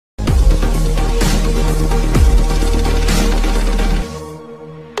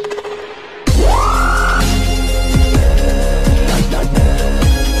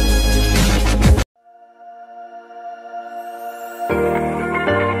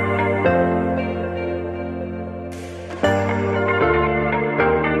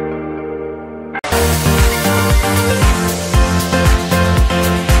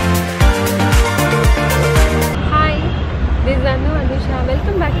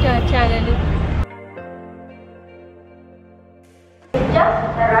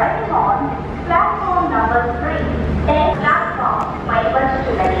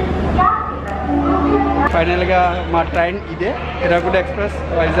ఫైనల్గా మా ట్రైన్ ఇదే హిరాకుడ్ ఎక్స్ప్రెస్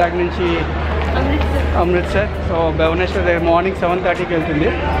వైజాగ్ నుంచి అమృత్సర్. సో భువనేశ్వర్ దగ్గర మార్నింగ్ 7:30కి వెళ్తుంది.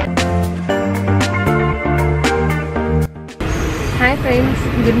 Hi friends,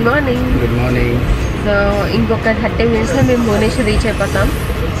 good morning. Good morning. So ఇంకొక 30 మినిట్స్లో మేము భువనేశ్వర్ రీచ్ అయిపోతాం.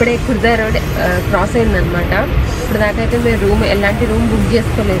 ఇప్పుడే కుర్దా రోడ్ క్రాస్ అయిందనమాట. ఇప్పుడు దాకైతే మేము ఎలాంటి రూమ్ బుక్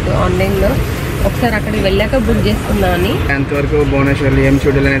చేసుకోలేదు ఆన్లైన్లో. ఒకసారి అక్కడికి వెళ్ళాక బుక్ చేసుకున్నామని. అంతవరకు భువనేశ్వర్లో ఏం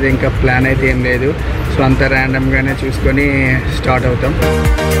చూడాలనేది ఇంకా ప్లాన్ అయితే ఏం లేదు. సో అంతా ర్యాండమ్గానే చూసుకొని స్టార్ట్ అవుతాం.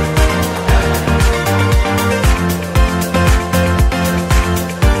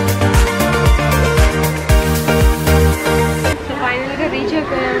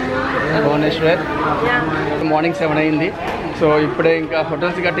 భువనేశ్వర్ మార్నింగ్ 7 అయింది. సో ఇప్పుడే ఇంకా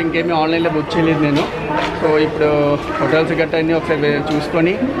హోటల్స్ గట్ట ఇంకేమీ ఆన్లైన్లో బుక్ చేయలేదు నేను. సో ఇప్పుడు హోటల్స్ గట్ట అన్నీ ఒకసారి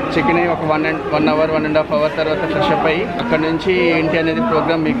చూసుకొని చెక్ ఇన్ అయ్యి ఒక 1 అవర్ 1.5 అవర్ తర్వాత ఫ్రెష్ అప్ అయ్యి అక్కడ నుంచి ఏంటి అనేది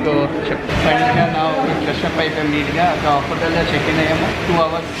ప్రోగ్రామ్ మీకు చెప్తాను. ఫైనల్గా నా ఫ్రెష్ అప్ అయిపోయి నీట్గా ఒక హోటల్లో చెక్ ఇన్ అయ్యాము. 2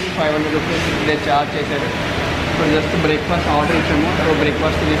 అవర్స్కి 500 రూపీస్ ఇదే ఛార్జ్ చేశారు. సో జస్ట్ బ్రేక్ఫాస్ట్ ఆర్డర్ ఇచ్చాము. సో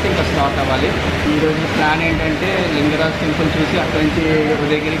బ్రేక్ఫాస్ట్ చేసి ఇంకా స్టార్ట్ అవ్వాలి. ఈరోజు ప్లాన్ ఏంటంటే లింగరాజ్ టెంపుల్ చూసి అక్కడి నుంచి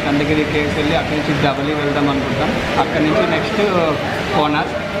ఉదయగిరి ఖండగిరి కేవ్స్ వెళ్ళి అక్కడి నుంచి ధవలి వెళ్దాం అనుకుంటాం. అక్కడి నుంచి నెక్స్ట్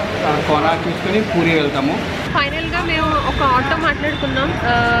కోనార్ చూసుకొని పూరి వెళ్తాము. ఫైనల్గా మేము ఒక ఆటో మాట్లాడుకున్నాం.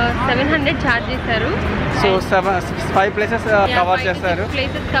 700 ఛార్జ్ చేశారు. సో 5 ప్లేసెస్ కవర్ చేస్తారు.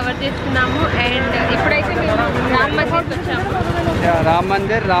 ప్లేసెస్ కవర్ చేస్తున్నాము. అండ్ ఇప్పుడైతే మేము రామ్ మందిర్కి వచ్చాము. రామ్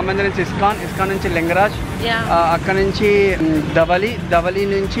మందిర్ నుంచి ఇస్కాన్ నుంచి లింగరాజ్, అక్కడ నుంచి ధవలి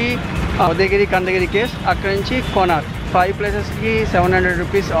నుంచి ఉదయగిరి ఖండగిరి కేవ్స్, అక్కడ నుంచి కోనార్. 5 ప్లేసెస్కి 700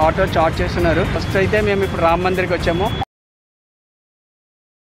 రూపీస్ ఆటో చార్జ్ చేస్తున్నారు. ఫస్ట్ అయితే మేము ఇప్పుడు రామ్ మందిర్కి వచ్చాము.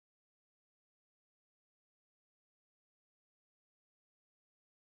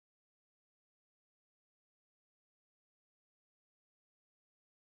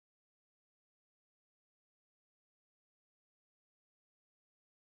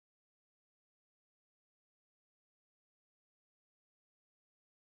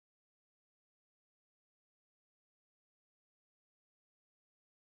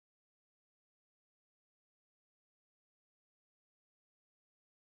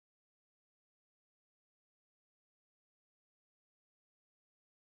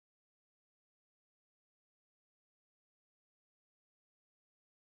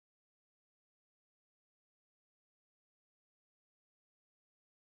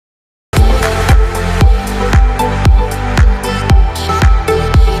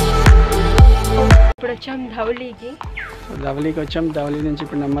 ఇప్పుడు వచ్చాం ధవలికి వచ్చాం. ధవలి నుంచి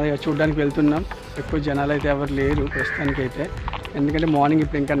ఇప్పుడు నెమ్మదిగా చూడడానికి వెళ్తున్నాం. ఎక్కువ జనాలు అయితే ఎవరు లేరు ప్రస్తుతానికి అయితే, ఎందుకంటే మార్నింగ్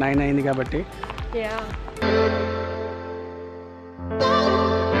ఇప్పుడు ఇంకా 9 అయింది కాబట్టి.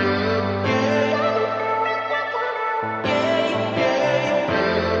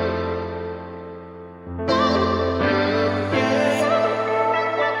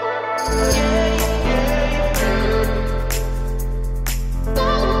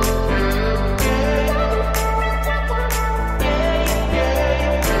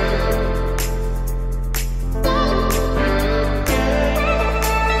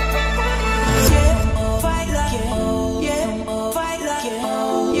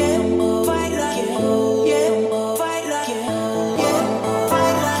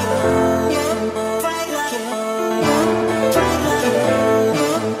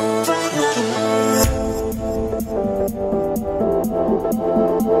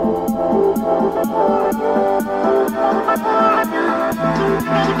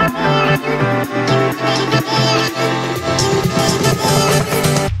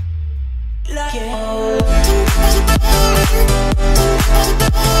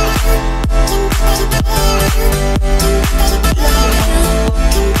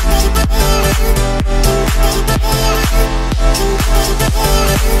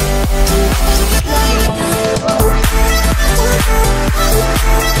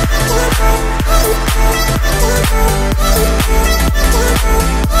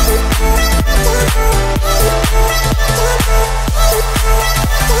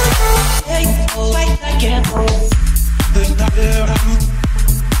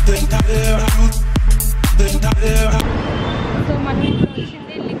 సో మనం ఇప్పుడు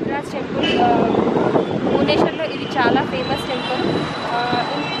వచ్చింది లింగరాజ్ టెంపుల్. భువనేశ్వర్లో ఇది చాలా ఫేమస్ టెంపుల్.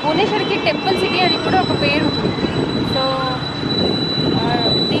 భువనేశ్వర్కి టెంపుల్ సిటీ అని కూడా ఒక పేరు ఉంది. సో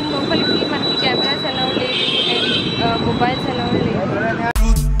దీని లోపలికి మనకి కెమెరాస్ అలౌడ్ లేదు అండ్ మొబైల్స్ అలౌడ్ లేదు.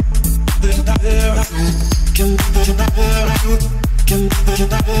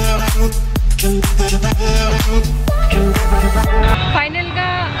 ఫైనల్గా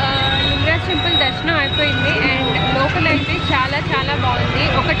లింగరాజ్ లింగరాజ్ టెంపుల్ దర్శనం అయిపోయింది అండ్ లోపల అయితే చాలా చాలా బాగుంది.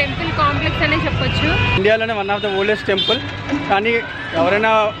 ఒక టెంపుల్ కాంప్లెక్స్ అనే చెప్పొచ్చు. ఇండియాలోనే one of the oldest temple. కానీ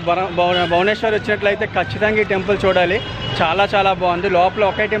ఎవరైనా భువనేశ్వర్ వచ్చినట్లయితే ఖచ్చితంగా ఈ టెంపుల్ చూడాలి. చాలా చాలా బాగుంది. లోపల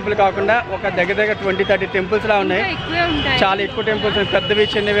ఒకే టెంపుల్ కాకుండా ఒక దగ్గర 20-30 టెంపుల్స్ లా ఉన్నాయి. చాలా ఎక్కువ టెంపుల్స్, పెద్దవి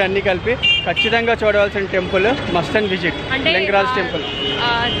చిన్నవి అన్ని కలిపి ఖచ్చితంగా చూడవలసిన temple. Must and visit Lingaraj temple.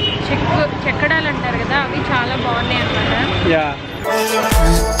 చెక్కడాలు అంటారు కదా, అవి చాలా బాగున్నాయి అన్నమాట. యా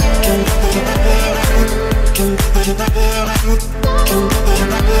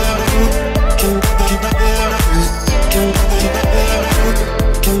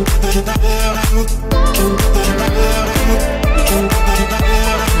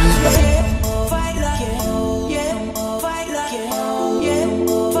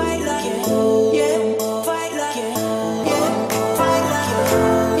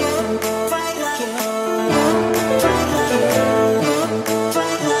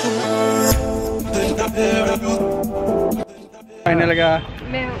ఫైనల్గా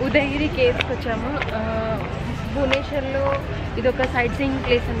మేము ఉదయగిరి కేవ్స్కి వచ్చాము. భువనేశ్వర్లో ఇది ఒక సైట్ సీయింగ్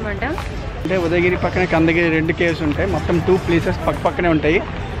ప్లేస్ అనమాట. అంటే ఉదయగిరి పక్కన కందగిరి 2 కేవ్స్ ఉంటాయి. మొత్తం 2 ప్లేసెస్ పక్కనే ఉంటాయి.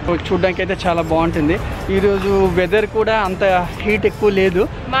 చూడడానికి అయితే చాలా బాగుంటుంది. ఈరోజు వెదర్ కూడా అంత హీట్ ఎక్కువ లేదు.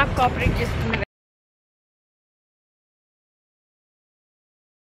 మాకు కోఆపరేట్ చేస్తుంది.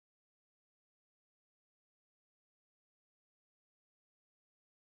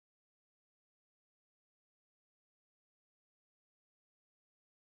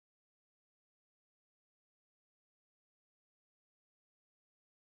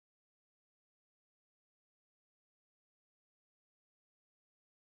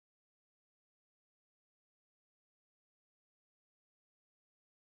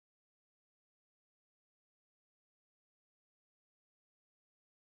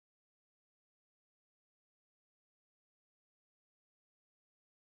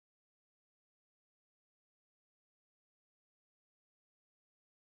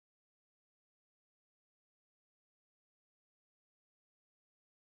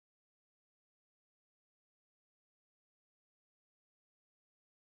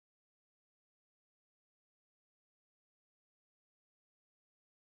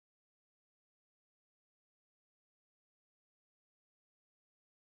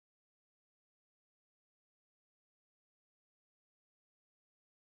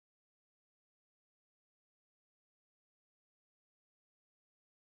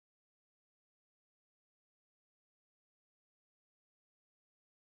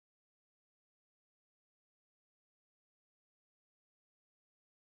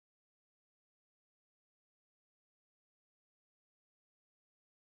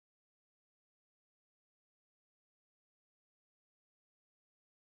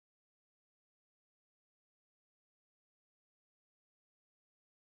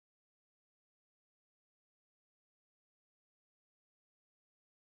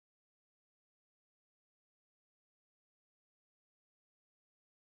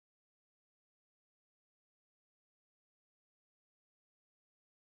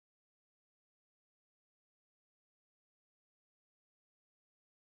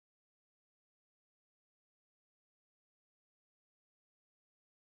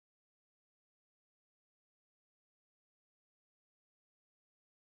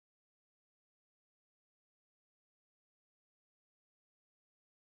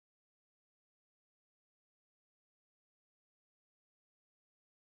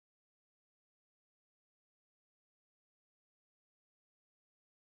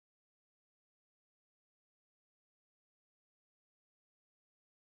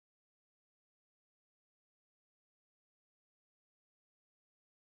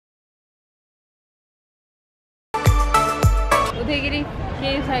 ఉదయగిరి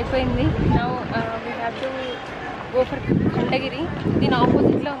కేవ్స్ అయిపోయింది. Now we have to go for Khandagiri. దీని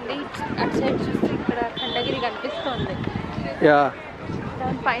ఆపోజిట్లో ఉంది. అటు సైడ్ చూస్తే ఇక్కడ ఖండగిరి కనిపిస్తుంది.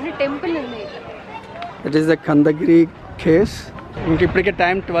 దాని పైన టెంపుల్ ఉంది. It is the Khandagiri caves. ఇంక ఇప్పటికే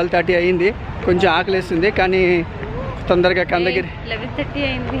టైం 12:30 అయ్యింది. కొంచెం ఆకలిస్తుంది కానీ తొందరగా ఖండగిరి 11:30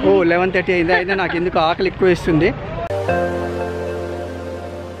 అయింది. 11:30 అయింది. అయితే నాకు ఎందుకు ఆకలి ఎక్కువ ఇస్తుంది.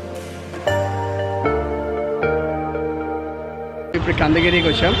 ఇప్పుడు ఖండగిరికి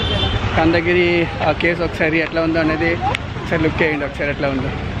వచ్చాం. ఖండగిరి ఆ కేవ్స్ ఒకసారి ఎట్లా ఉందో అనేది ఒకసారి లుక్ చేయండి. ఒకసారి ఎట్లా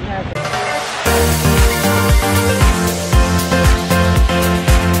ఉందో.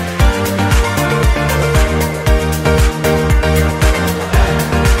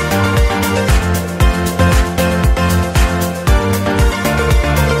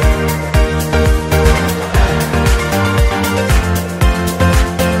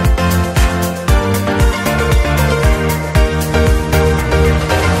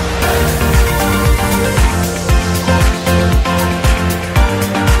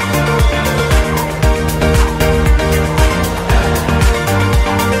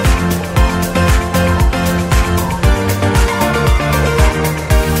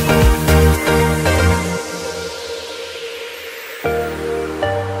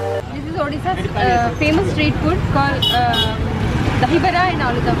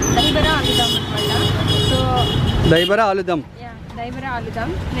 దైబరా ఆలుదమ్ అనమాట. సో దైబరా ఆలుదమ్, దైబరా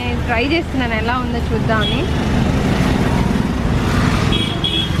ఆలుదమ్ నేను ట్రై చేస్తున్నాను ఎలా ఉందో చూద్దామని.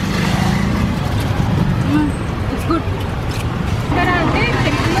 It's good. ఇక్కడ అంటే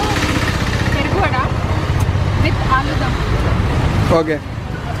తెలుగులో పెరుగువడ విత్ ఆలుదమ్. ఓకే,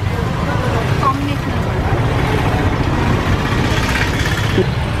 కాంబినేషన్ అనమాట.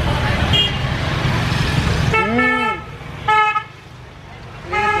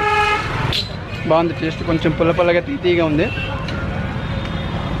 బాగుంది టేస్ట్, కొంచెం పుల్ల పుల్లగా తీగా ఉంది.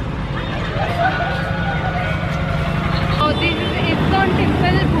 ISKCON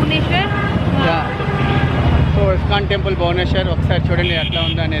temple Bhubaneswar. So ISKCON temple Bhubaneswar ఒకసారి చూడండి ఎట్లా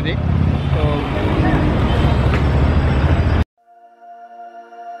ఉందా అనేది. సో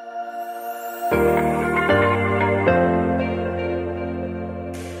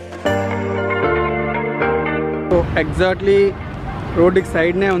ఎగ్జాక్ట్లీ రోడ్డుకి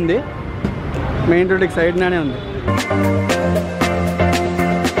సైడ్నే ఉంది, మెయిన్ రోడ్డుకి సైడ్నే ఉంది.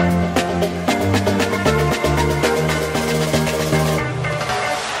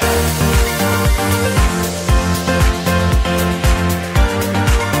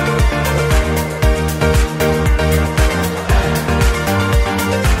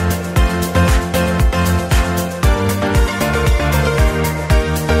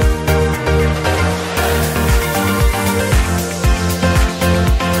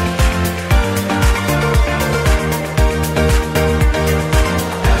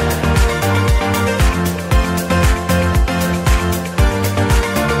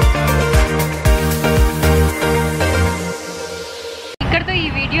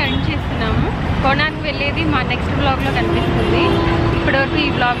 కోణానికి వెళ్ళేది మా నెక్స్ట్ బ్లాగ్లో కనిపిస్తుంది. ఇప్పటివరకు ఈ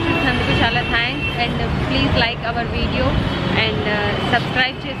బ్లాగ్ చూసినందుకు చాలా thanks. And please like our video and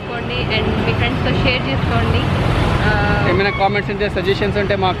subscribe చేసుకోండి అండ్ మీ ఫ్రెండ్స్తో షేర్ చేసుకోండి. ఏమైనా కామెంట్స్ ఉంటే, సజెషన్స్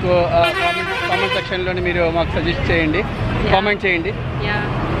ఉంటే మాకు కామెంట్ సెక్షన్లోనే మీరు మాకు సజెస్ట్ చేయండి, కామెంట్ చేయండి.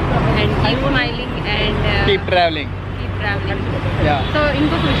 And keep smiling and keep travelling. So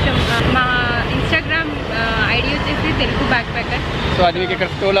ఇంకొక విషయం, మా ఇన్స్టాగ్రామ్ ఐడి వచ్చేసి తెలుగు బ్యాక్ ప్యాకర్. సో అది మీకు ఇక్కడ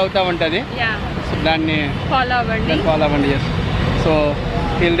స్క్రోల్ అవుతూ ఉంటుంది, దాన్ని ఫాలో అవ్వండి. Yes. So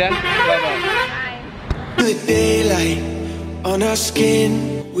till then by by. The daylight on our skin,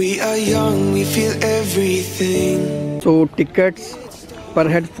 we are young, we feel everything. So tickets per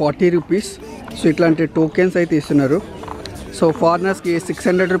head 40 rupees. So ఇట్లాంటి టోకెన్స్ అయితే ఇస్తున్నారు. So ఫారినర్స్కి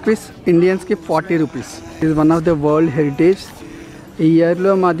 600 rupees, ఇండియన్స్కి 40 rupees. Is one of the world heritage. ఈ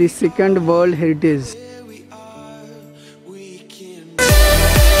ఇయర్లో మాది 2nd world heritage.